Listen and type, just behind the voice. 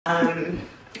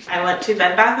I went to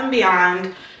Bed Bath &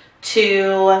 Beyond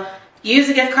to use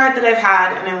a gift card that I've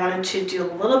had, and I wanted to do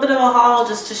a little bit of a haul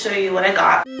just to show you what I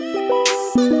got.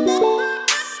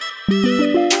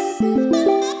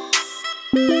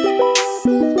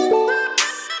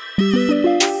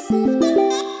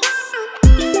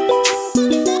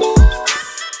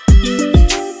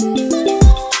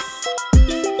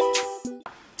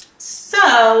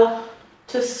 So,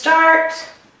 to start,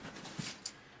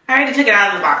 I already took it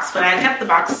out of the box, but I kept the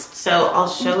box, so I'll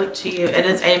show it to you. It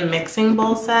is a mixing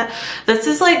bowl set. This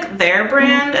is like their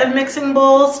brand of mixing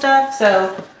bowl stuff.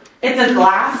 So it's a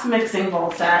glass mixing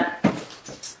bowl set,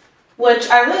 which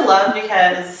I really love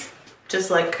because just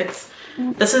like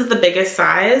this is the biggest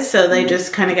size, so they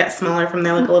just kind of get smaller from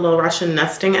there, like a little Russian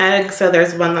nesting egg. So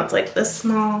there's one that's like this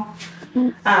small.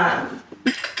 Kind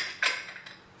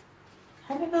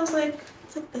of goes like,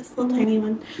 it's like this little tiny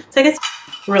one. So I guess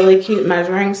really cute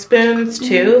measuring spoons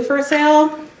too for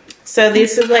sale. So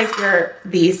these is like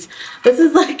this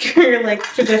is like your like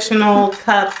traditional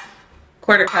cup,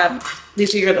 quarter cup.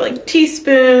 These are your like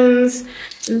teaspoons.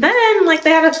 And then like they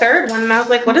had a third one and I was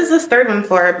like, what is this third one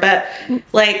for? But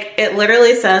like it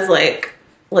literally says like,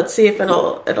 let's see if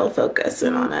it'll focus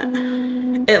in on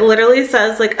it. It literally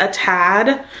says like a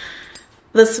tad.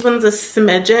 This one's a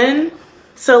smidgen.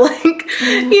 So like,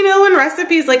 you know, in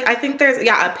recipes, like I think there's,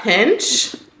 yeah, a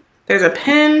pinch. There's a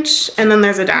pinch and then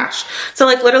there's a dash. So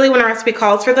like literally when a recipe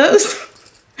calls for those,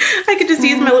 I could just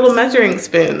use my little measuring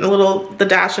spoon, the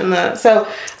dash and so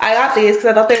I got these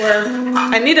because I thought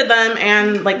I needed them,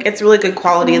 and like it's really good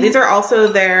quality. These are also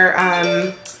their,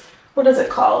 what is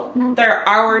it called? Their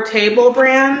Our Table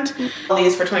brand.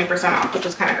 These for 20% off, which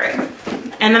is kind of great.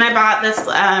 And then I bought this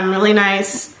really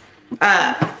nice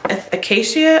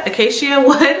acacia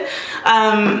wood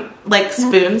like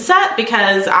spoon set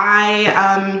because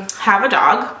I have a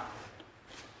dog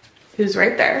who's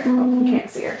right there. Oh, you can't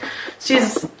see her.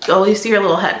 Oh, you see her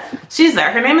little head. She's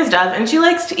there. Her name is Dove, and she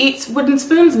likes to eat wooden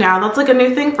spoons now. That's like a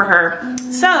new thing for her.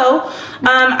 So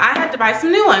I had to buy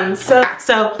some new ones. So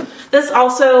this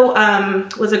also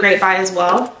was a great buy as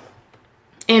well.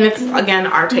 And it's again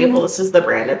Our Table. This is the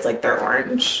brand. It's like their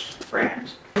orange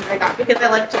brand. I got because I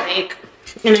like to bake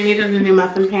and I needed a new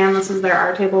muffin pan. This is their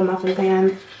Our Table muffin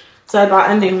pan. So I bought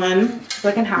a new one so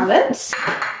I can have it.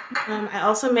 I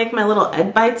also make my little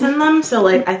egg bites in them. So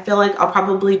like I feel like I'll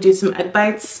probably do some egg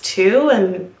bites too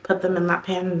and put them in that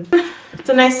pan. It's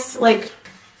a nice like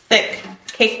thick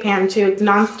cake pan too. It's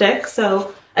non-stick.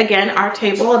 So again, Our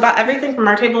Table. About everything from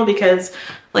Our Table because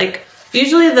like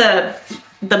usually the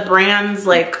brands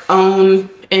like own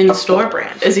in-store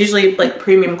brand is usually like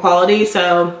premium quality,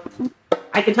 so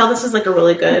I can tell this is like a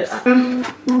really good.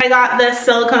 I got this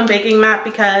silicone baking mat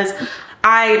because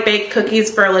I bake cookies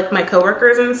for like my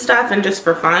coworkers and stuff and just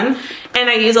for fun, and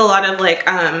I use a lot of like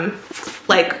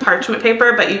parchment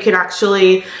paper, but you can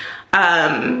actually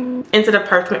instead of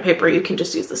parchment paper you can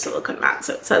just use the silicone mat,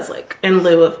 so it says like in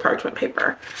lieu of parchment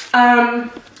paper.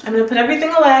 I'm gonna put everything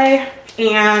away,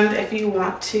 and if you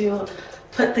want to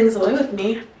put things away with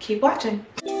me, keep watching.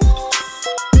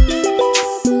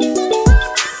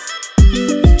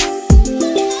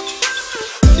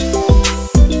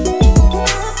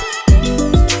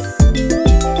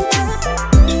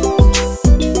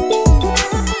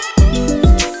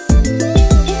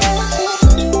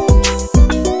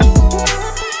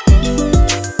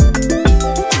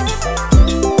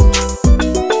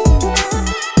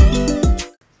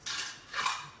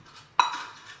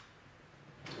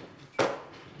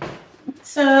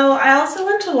 So I also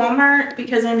went to Walmart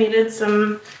because I needed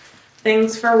some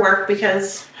things for work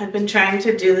because I've been trying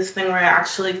to do this thing where I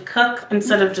actually cook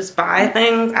instead of just buy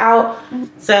things out.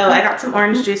 So I got some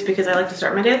orange juice because I like to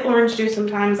start my day with orange juice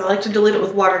sometimes. I like to dilute it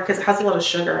with water because it has a lot of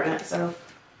sugar in it. So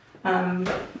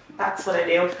that's what I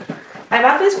do. I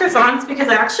bought these croissants because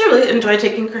I actually really enjoy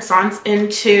taking croissants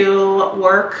into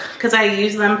work because I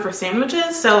use them for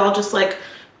sandwiches. So I'll just like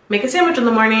make a sandwich in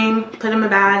the morning, put it in my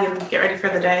bag, and get ready for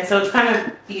the day. So it's kind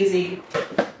of easy.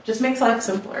 Just makes life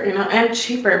simpler, you know, and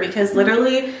cheaper because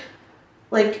literally,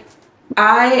 like,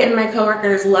 I and my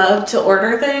coworkers love to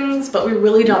order things, but we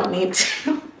really don't need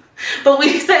to. But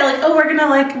we say like, oh, we're gonna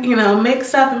like, you know, make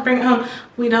stuff and bring it home.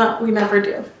 We never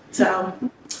do. So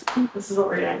this is what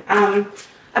we're doing. I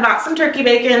bought some turkey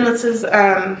bacon. This is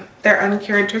their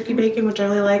uncured turkey bacon, which I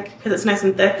really like because it's nice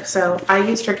and thick. So I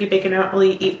use turkey bacon. I don't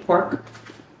really eat pork.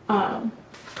 I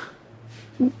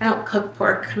don't cook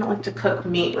pork. I don't like to cook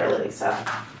meat really. So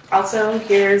also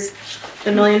here's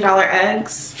the $1 million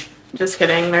eggs. Just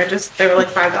kidding. They were like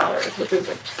 $5, which is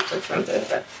like super expensive,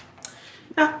 but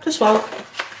yeah, just well.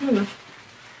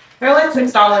 They're like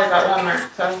 $6 at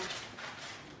Walmart, so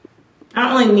I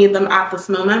don't really need them at this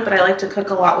moment, but I like to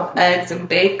cook a lot with eggs and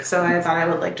bake, so I thought I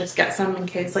would like just get some in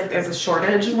case like there's a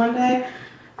shortage one day.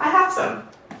 I have some.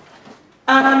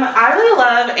 I really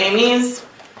love Amy's.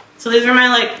 So these are my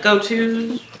like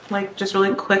go-tos, like just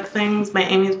really quick things. My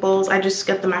Amy's bowls. I just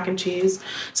get the mac and cheese.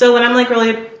 So when I'm like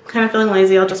really kind of feeling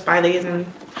lazy, I'll just buy these and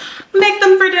make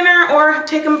them for dinner or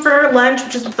take them for lunch,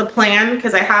 which is the plan,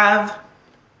 because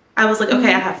I was like,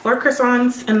 okay, I have 4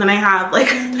 croissants and then I have like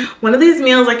one of these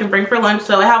meals I can bring for lunch.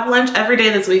 So I have lunch every day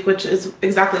this week, which is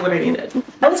exactly what I needed.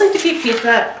 I always like to keep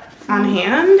pizza on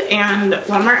hand, and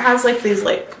Walmart has like these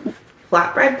like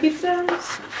flatbread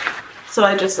pizzas. So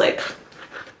I just like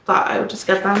thought I would just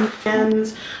get them.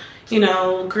 And you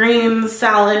know, greens,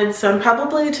 salad. So I'm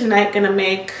probably tonight gonna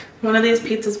make one of these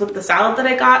pizzas with the salad that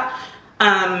I got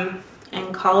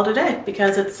and call it a day,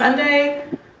 because it's Sunday.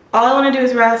 All I want to do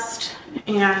is rest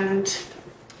and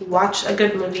watch a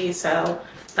good movie, so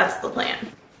that's the plan.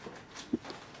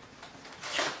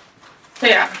 So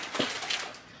yeah.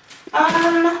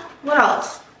 What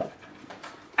else?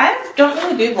 I don't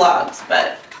really do vlogs,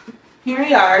 but here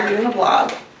we are doing a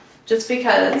vlog just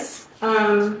because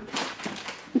I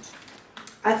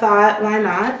thought, why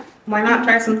not? Why not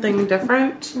try something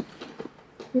different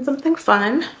and something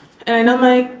fun? And I know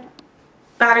my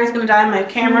battery's gonna die on my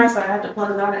camera, so I had to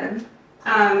plug that in.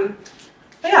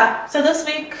 But yeah, so this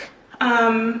week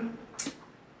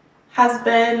has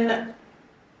been,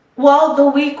 well, the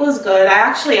week was good. I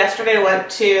actually yesterday went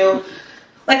to,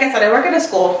 like I said, I work at a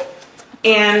school,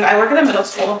 and I work at a middle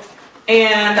school,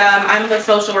 and I'm the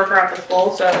social worker at the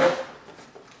school, so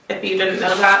if you didn't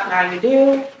know that, now you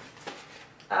do.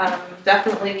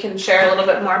 Definitely can share a little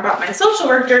bit more about my social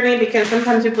work journey, because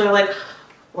sometimes people are like,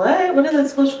 what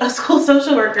does a school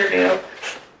social worker do?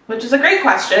 Which is a great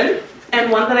question,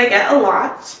 and one that I get a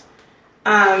lot,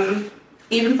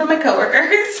 even from my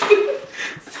coworkers.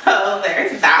 So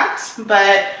there's that.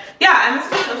 But yeah, I'm a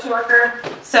school social worker,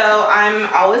 so I'm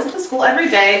always at the school every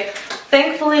day.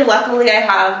 Thankfully, luckily, I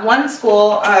have one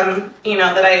school, you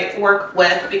know, that I work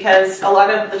with, because a lot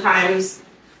of the times,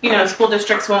 you know, school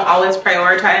districts won't always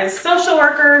prioritize social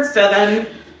workers, so then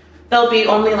there'll be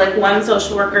only like one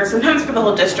social worker, sometimes for the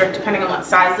whole district, depending on what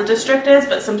size the district is,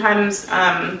 but sometimes,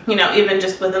 you know, even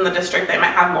just within the district, they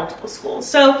might have multiple schools.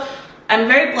 So I'm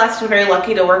very blessed and very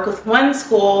lucky to work with one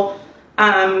school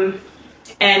and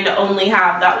only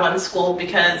have that one school,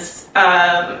 because,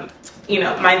 you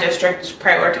know, my district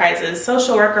prioritizes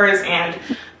social workers and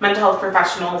mental health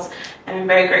professionals, and I'm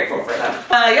very grateful for them.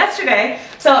 Yesterday,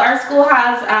 so our school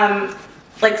has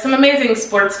like some amazing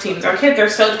sports teams. Our kids are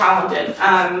so talented.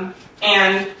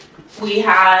 And we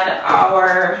had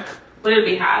our, what did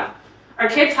we have? Our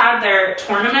kids had their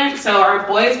tournament. So our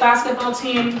boys basketball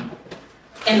team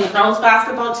and the girls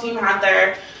basketball team had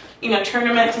their, you know,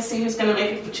 tournament to see who's going to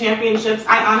make it to championships.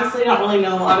 I honestly don't really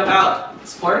know a lot about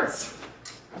sports,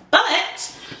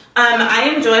 but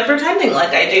I enjoy pretending like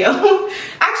I do.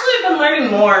 Actually, I've been learning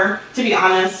more, to be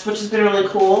honest, which has been really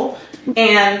cool.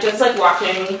 And just like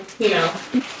watching, you know,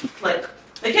 like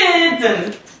the kids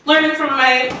and learning from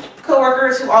my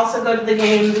coworkers who also go to the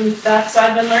games and stuff. So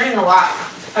I've been learning a lot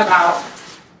about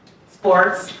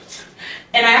sports,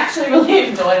 and I actually really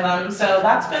enjoy them. So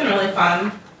that's been really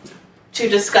fun to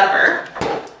discover.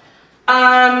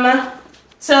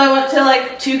 So I went to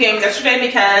like 2 games yesterday,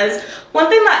 because one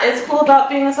thing that is cool about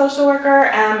being a social worker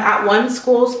at one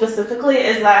school specifically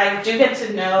is that I do get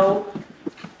to know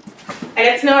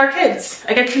our kids.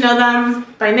 I get to know them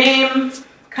by name,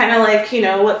 kind of like, you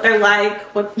know, what they're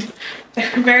like, they're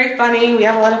very funny. We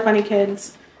have a lot of funny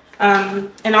kids.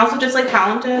 And also just like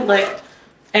talented, like,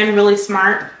 and really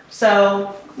smart.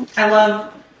 So I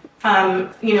love,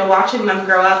 you know, watching them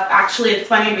grow up. Actually, it's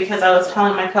funny because I was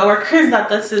telling my coworkers that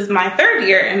this is my 3rd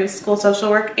year in school social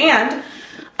work, and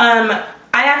I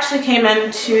actually came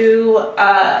into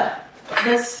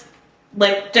this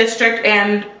like district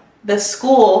and this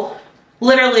school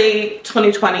literally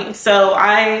 2020. So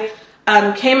I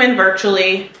came in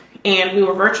virtually, and we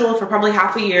were virtual for probably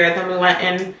half a year. Then we went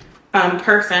in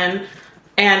person,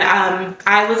 and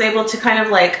I was able to kind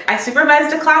of like, I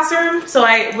supervised a classroom, so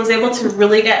I was able to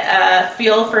really get a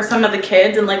feel for some of the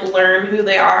kids and like learn who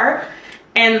they are.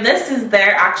 And this is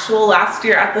their actual last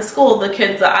year at the school, the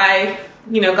kids that I,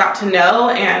 you know, got to know,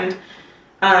 and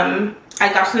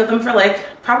I got to know them for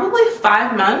like probably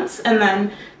 5 months, and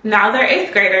then now they're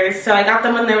 8th graders. So I got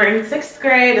them when they were in 6th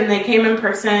grade, and they came in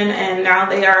person, and now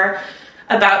they are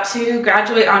about to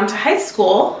graduate on to high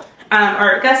school.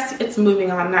 Or I guess it's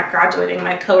moving on, not graduating.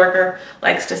 My coworker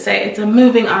likes to say it's a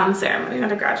moving on ceremony,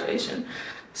 not a graduation.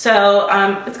 So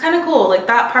it's kind of cool. Like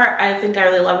that part I think I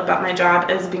really love about my job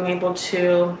is being able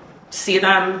to see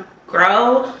them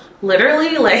grow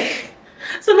literally. Like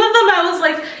some of them I was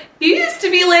like, you used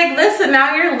to be like this and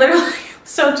now you're literally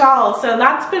so tall. So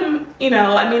that's been, you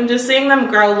know, I mean, just seeing them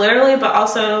grow literally, but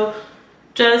also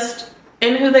just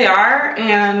in who they are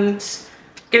and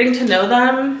getting to know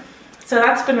them. So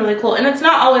that's been really cool. And it's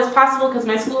not always possible because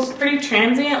my school's pretty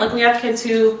transient. Like we have kids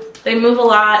who, they move a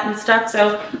lot and stuff.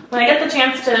 So when I get the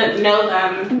chance to know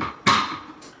them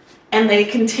and they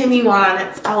continue on,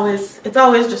 it's always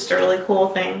just a really cool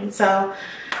thing. So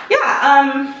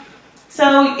yeah,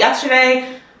 so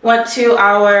yesterday went to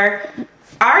our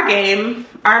game,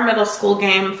 our middle school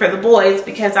game for the boys,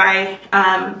 because I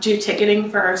do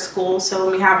ticketing for our school. So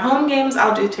when we have home games,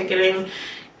 I'll do ticketing.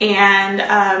 And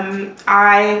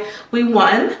we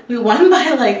won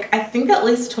by like, I think at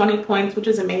least 20 points, which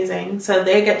is amazing. So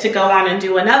they get to go on and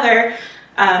do another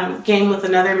game with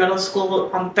another middle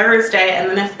school on Thursday. And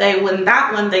then if they win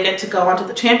that one, they get to go on to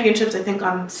the championships, I think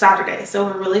on Saturday. So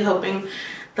we're really hoping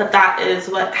that that is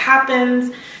what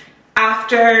happens.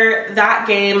 After that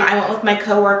game, I went with my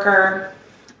coworker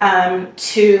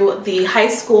to the high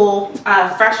school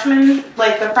freshman,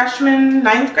 like the freshman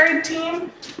 9th grade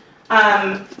team.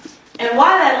 And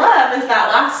what I love is that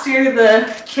last year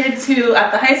the kids who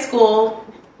at the high school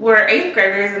were 8th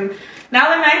graders and now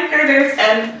they're 9th graders,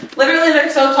 and literally they're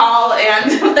so tall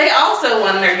and they also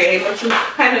won their game, which is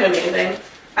kind of amazing.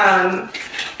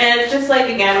 And it's just like,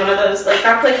 again, one of those, like,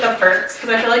 that's like the perks,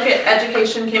 because I feel like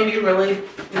education can be really,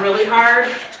 really hard,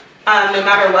 no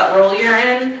matter what role you're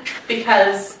in,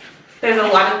 because there's a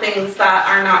lot of things that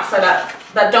are not set up,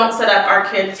 that don't set up our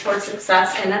kids for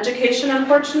success in education,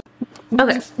 unfortunately.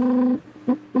 Okay.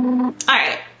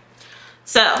 Alright.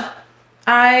 So,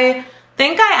 I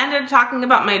think I ended up talking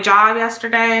about my job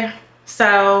yesterday,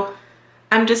 so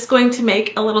I'm just going to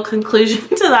make a little conclusion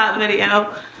to that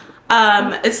video.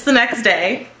 It's the next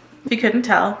day, if you couldn't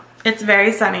tell. It's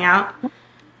very sunny out.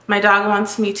 My dog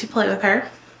wants me to play with her.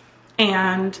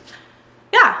 And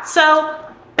yeah, so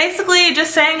basically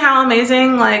just saying how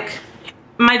amazing like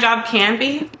my job can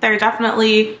be. There are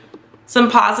definitely some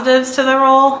positives to the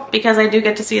role, because I do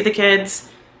get to see the kids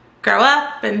grow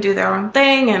up and do their own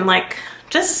thing and like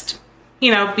just,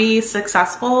 you know, be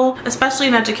successful, especially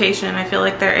in education. I feel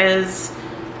like it's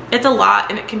a lot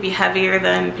and it can be heavier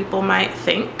than people might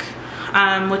think,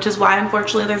 which is why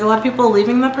unfortunately there's a lot of people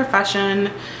leaving the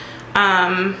profession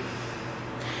and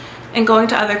going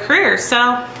to other careers. So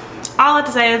all I have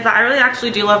to say is that I really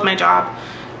actually do love my job,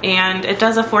 and it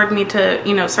does afford me to,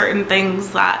 you know, certain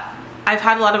things that I've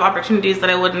had a lot of opportunities that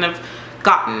I wouldn't have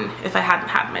gotten if I hadn't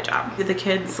had my job. The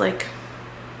kids like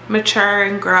mature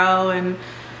and grow and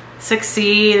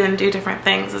succeed and do different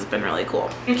things has been really cool.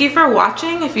 Thank you for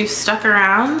watching. If you stuck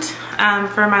around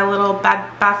for my little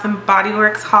Bed Bath & Body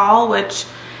Works haul, which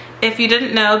if you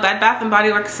didn't know, Bed Bath &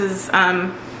 Body Works is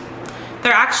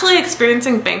they're actually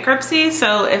experiencing bankruptcy.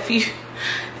 So if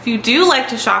you do like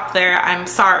to shop there, I'm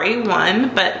sorry,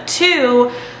 one, but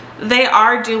two, they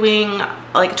are doing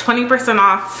like 20%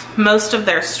 off most of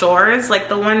their stores. Like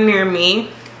the one near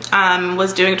me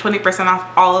was doing 20%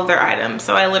 off all of their items.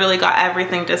 So I literally got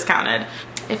everything discounted.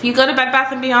 If you go to Bed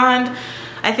Bath & Beyond,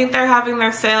 I think they're having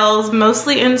their sales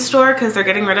mostly in store because they're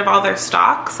getting rid of all their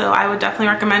stock. So I would definitely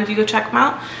recommend you go check them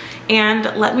out and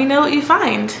let me know what you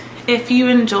find. If you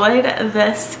enjoyed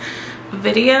this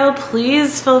video,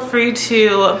 please feel free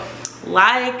to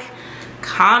like,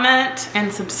 comment,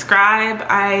 and subscribe.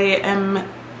 I am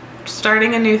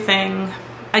starting a new thing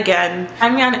again.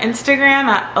 Find me on Instagram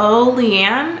at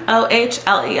ohleigann,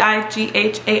 OHLEIGHANN.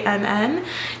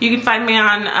 You can find me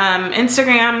on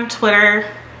Instagram, Twitter,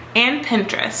 and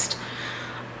Pinterest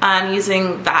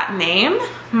using that name.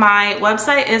 My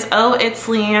website is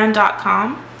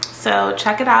ohitsleann.com, so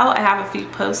check it out. I have a few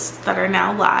posts that are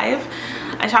now live.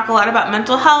 I talk a lot about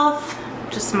mental health,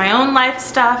 just my own life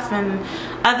stuff, and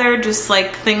other just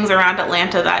like things around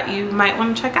Atlanta that you might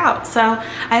want to check out. So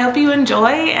I hope you enjoy,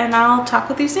 and I'll talk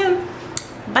with you soon.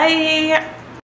 Bye.